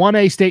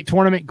 1A state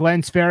tournament,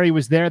 Glens Ferry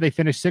was there. They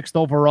finished 6th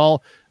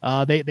overall.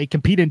 They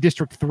compete in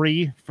District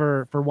 3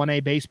 for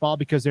 1A baseball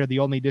because they're the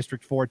only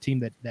District 4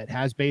 team that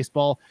has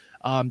baseball.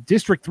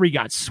 District 3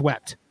 got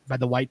swept by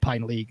the White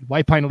Pine League.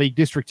 White Pine League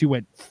District 2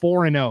 went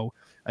 4-0.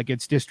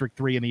 Against District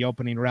 3 in the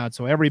opening round.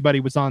 So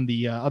everybody was on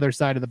the other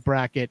side of the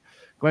bracket.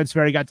 Glens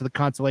Ferry got to the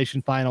consolation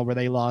final where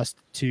they lost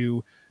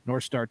to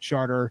North Star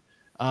Charter.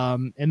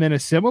 And then a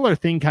similar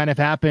thing kind of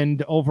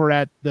happened over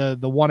at the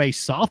 1A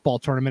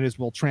softball tournament as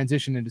we'll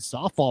transition into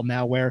softball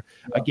now, where,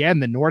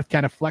 again, the North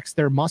kind of flexed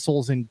their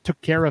muscles and took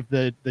care of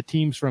the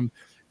teams from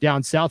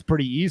down south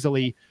pretty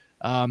easily.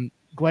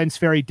 Glens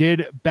Ferry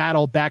did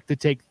battle back to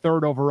take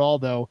third overall,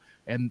 though,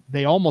 and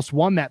they almost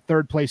won that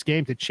third place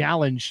game to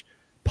challenge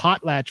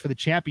Potlatch for the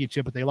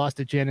championship, but they lost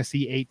to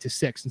Genesee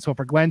 8-6. And so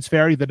for Glens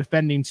Ferry, the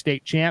defending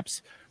state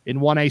champs in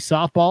 1A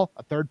softball,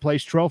 a third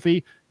place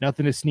trophy,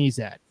 nothing to sneeze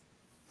at.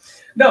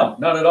 No,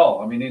 not at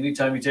all. I mean,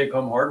 anytime you take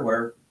home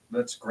hardware,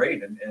 that's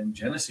great. And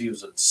Genesee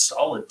was a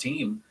solid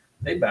team.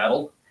 They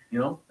battled,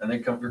 and they're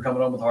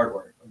coming on with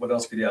hardware. What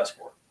else could you ask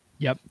for?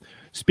 Yep.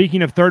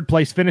 Speaking of third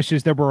place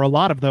finishes, there were a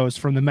lot of those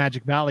from the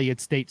Magic Valley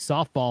at state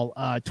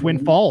softball.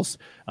 Twin Falls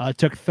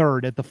took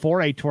third at the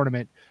 4A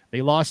tournament.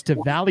 They lost to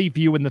Valley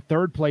View in the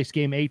third place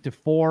game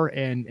 8-4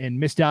 and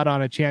missed out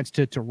on a chance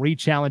to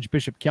re-challenge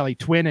Bishop Kelly.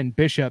 Twin and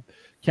Bishop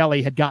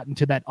Kelly had gotten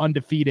to that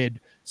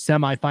undefeated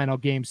semifinal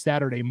game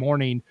Saturday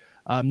morning.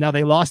 Now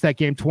they lost that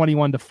game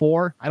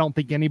 21-4. I don't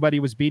think anybody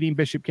was beating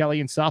Bishop Kelly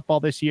in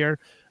softball this year.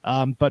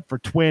 But for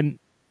Twin,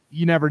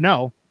 you never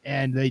know.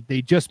 And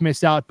they just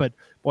missed out. But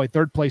boy,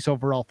 third place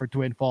overall for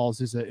Twin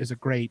Falls is a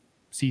great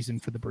season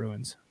for the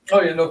Bruins.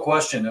 Oh yeah, no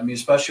question. I mean,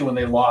 especially when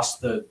they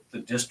lost the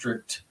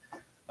district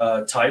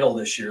title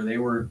this year, they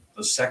were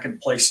the second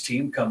place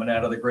team coming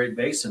out of the Great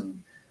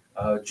Basin.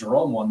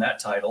 Jerome won that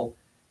title,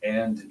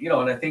 and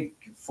and I think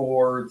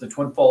for the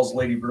Twin Falls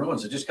Lady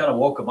Bruins, it just kind of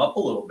woke them up a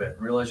little bit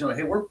and realized,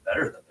 hey, we're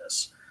better than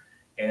this.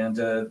 And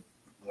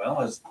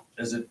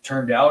as it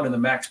turned out in the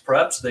Max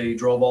Preps, they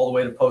drove all the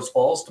way to Post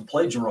Falls to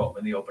play Jerome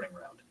in the opening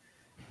round,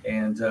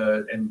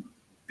 and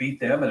beat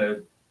them in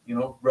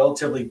a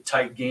relatively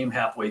tight game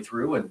halfway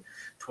through. And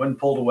Twin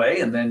pulled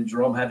away, and then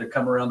Jerome had to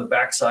come around the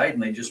backside,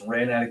 and they just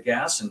ran out of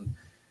gas. And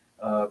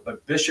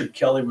but Bishop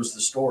Kelly was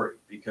the story,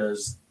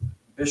 because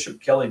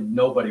Bishop Kelly,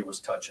 nobody was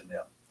touching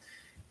them.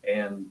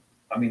 And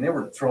I mean, they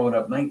were throwing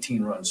up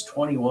 19 runs,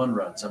 21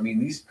 runs. I mean,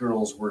 these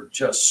girls were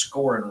just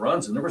scoring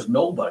runs, and there was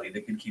nobody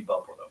that could keep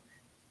up with them.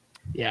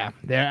 Yeah,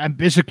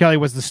 Bishop Kelly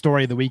was the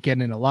story of the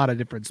weekend in a lot of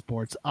different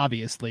sports.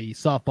 Obviously,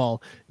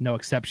 softball, no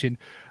exception.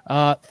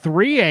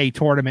 3A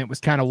tournament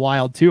was kind of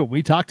wild too.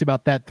 We talked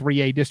about that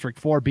 3A District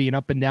 4 being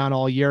up and down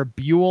all year.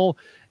 Buell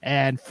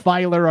and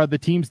Filer are the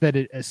teams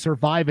that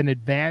survive and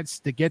advance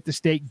to get to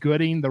state.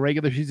 Gooding, the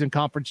regular season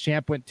conference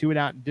champ, went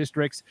 2-0 in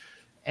districts.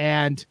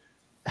 And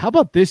how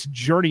about this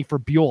journey for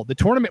Buell? The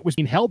tournament was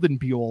being held in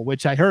Buell,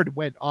 which I heard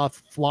went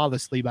off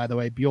flawlessly, by the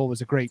way. Buell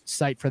was a great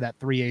site for that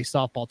 3A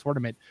softball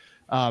tournament.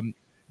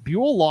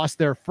 Buell lost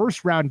their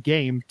first round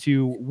game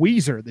to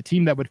Weiser, the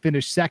team that would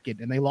finish second,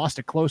 and they lost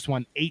a close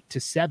one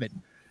 8-7.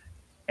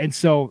 And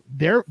so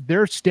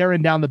they're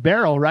staring down the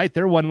barrel, right?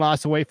 They're one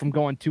loss away from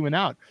going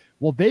 2-0.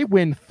 Well, they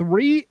win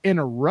 3 in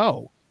a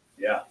row.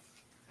 Yeah.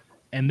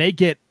 And they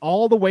get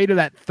all the way to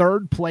that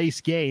third place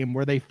game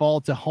where they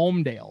fall to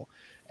Homedale.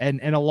 And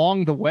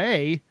along the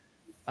way,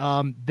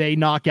 they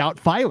knock out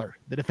Filer,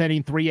 the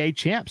defending 3A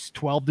champs,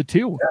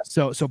 12-2.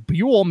 Yeah. So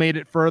Buell made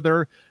it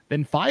further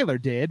than Filer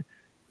did,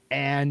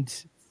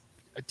 and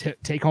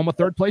take home a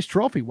third place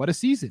trophy. What a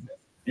season!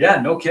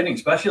 Yeah, no kidding.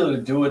 Especially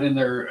to do it in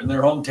their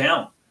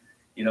hometown,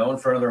 in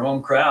front of their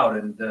home crowd,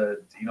 and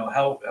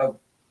how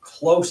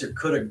close it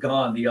could have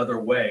gone the other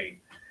way,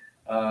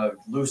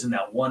 losing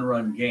that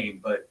 1-run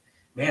game. But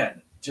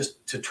man,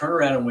 just to turn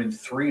around and win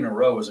 3 in a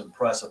row is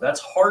impressive.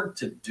 That's hard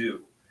to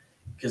do,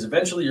 because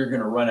eventually you're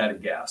going to run out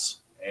of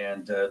gas,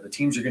 and the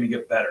teams are going to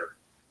get better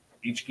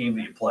each game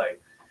that you play.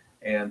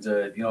 And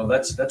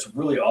that's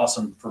really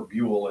awesome for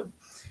Buell. And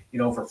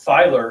for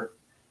Filer,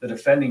 the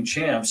defending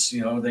champs,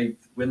 they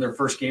win their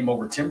first game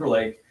over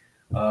Timberlake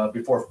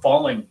before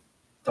falling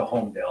to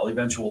Homedale,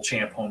 eventual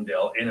champ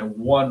Homedale, in a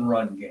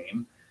 1-run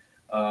game,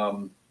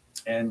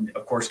 and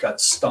of course got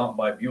stomped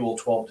by Buell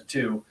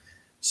 12-2.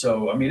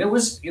 So I mean, it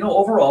was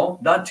overall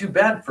not too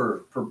bad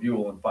for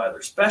Buell and Filer,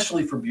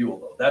 especially for Buell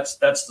though. That's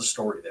the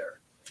story there.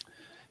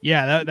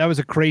 Yeah, that was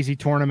a crazy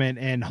tournament,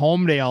 and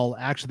Homedale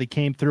actually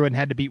came through and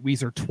had to beat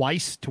Weiser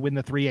twice to win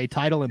the 3A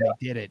title, and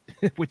they did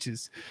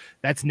it,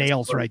 that's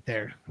nails right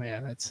there. Yeah,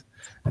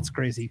 that's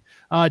crazy.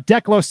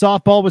 Declo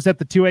softball was at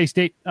the 2A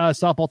state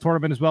softball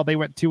tournament as well. They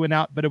went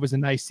 2-0, but it was a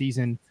nice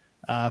season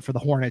for the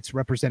Hornets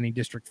representing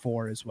District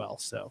 4 as well.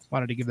 So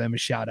wanted to give them a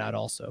shout out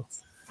also.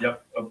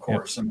 Yep, of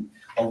course. Yep. And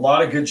a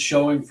lot of good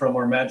showing from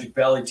our Magic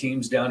Valley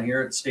teams down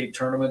here at the state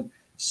tournament.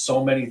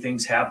 So many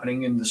things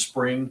happening in the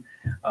spring.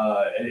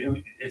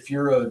 If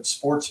you're a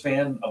sports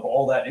fan of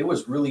all that, it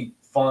was really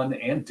fun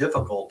and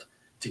difficult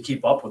to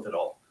keep up with it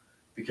all,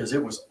 because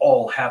it was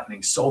all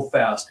happening so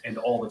fast and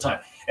all the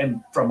time.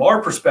 And from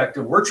our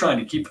perspective, we're trying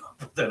to keep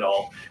up with it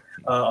all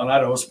on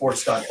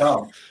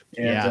IdahoSports.com.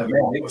 And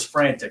man, it was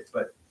frantic,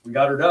 but we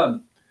got her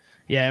done.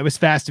 Yeah, it was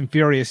fast and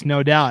furious,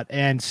 no doubt.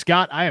 And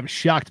Scott, I am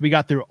shocked we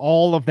got through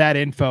all of that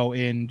info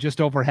in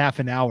just over half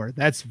an hour.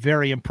 That's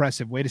very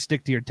impressive. Way to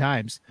stick to your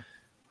times.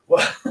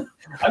 Well,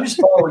 I'm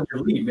just following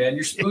your lead, man.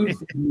 You're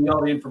spoon-feeding me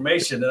all the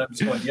information, and I'm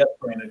just going, yes,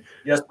 Brandon.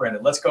 Yes,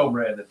 Brandon. Let's go,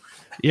 Brandon.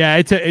 Yeah,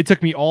 it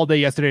took me all day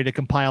yesterday to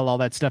compile all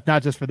that stuff,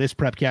 not just for this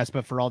Prepcast,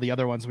 but for all the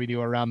other ones we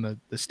do around the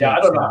state. Yeah,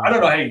 I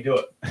don't know how you do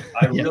it.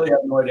 I really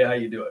have no idea how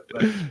you do it.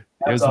 But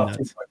that's off to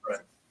my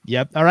friend.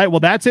 Yep. All right. Well,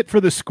 that's it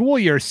for the school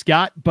year,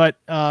 Scott. But,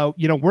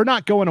 we're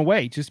not going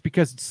away just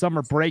because it's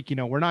summer break.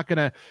 We're not going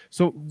to.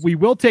 So we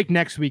will take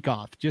next week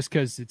off just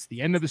because it's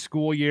the end of the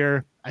school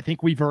year. I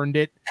think we've earned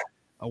it.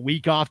 A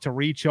week off to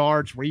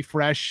recharge,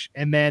 refresh.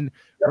 And then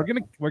we're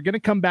going to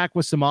come back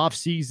with some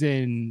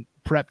off-season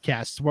prep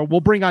casts where we'll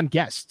bring on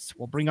guests.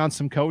 We'll bring on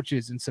some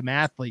coaches and some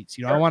athletes.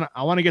 I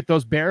want to get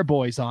those Bear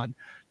boys on,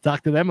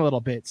 talk to them a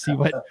little bit,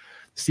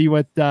 see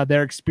what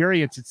their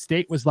experience at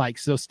State was like.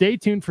 So stay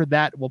tuned for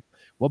that.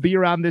 We'll be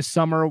around this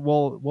summer.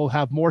 We'll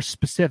have more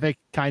specific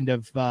kind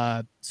of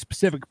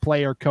specific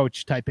player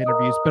coach type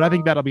interviews, but I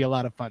think that'll be a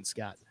lot of fun,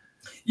 Scott.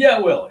 Yeah,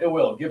 it will. It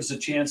will give us a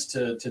chance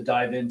to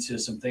dive into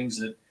some things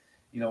that,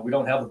 we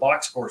don't have the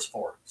box scores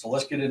for. So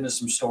let's get into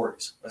some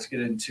stories. Let's get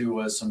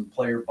into some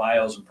player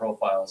bios and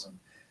profiles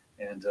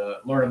and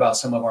learn about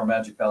some of our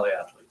Magic Valley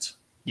athletes.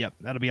 Yep,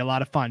 that'll be a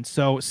lot of fun.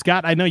 So,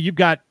 Scott, I know you've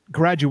got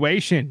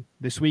graduation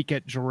this week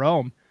at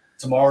Jerome.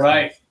 Tomorrow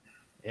night.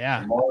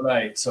 Yeah. Tomorrow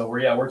night. So,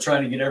 we're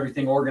trying to get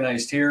everything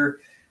organized here.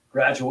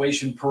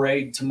 Graduation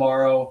parade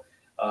tomorrow.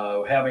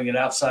 Having it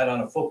outside on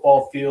a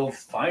football field.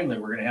 Finally,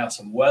 we're going to have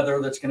some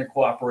weather that's going to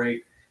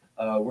cooperate.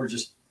 We're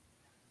just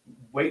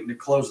waiting to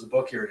close the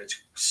book here. And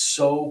it's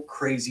so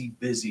crazy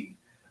busy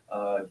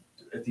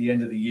at the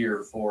end of the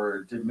year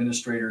for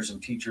administrators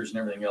and teachers and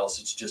everything else.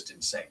 It's just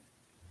insane.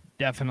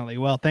 Definitely.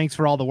 Well, thanks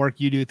for all the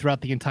work you do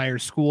throughout the entire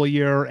school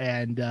year,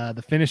 and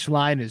the finish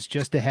line is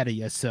just ahead of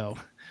you. So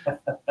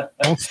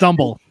don't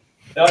stumble.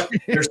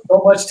 There's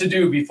so much to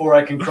do before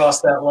I can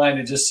cross that line.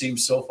 It just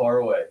seems so far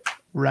away.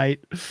 Right.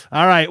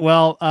 All right.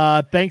 Well,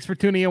 thanks for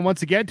tuning in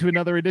once again to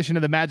another edition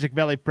of the Magic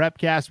Valley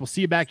Prepcast. We'll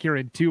see you back here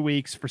in 2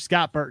 weeks. For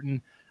Scott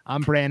Burton,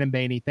 I'm Brandon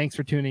Baney. Thanks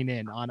for tuning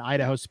in on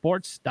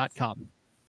idahosports.com.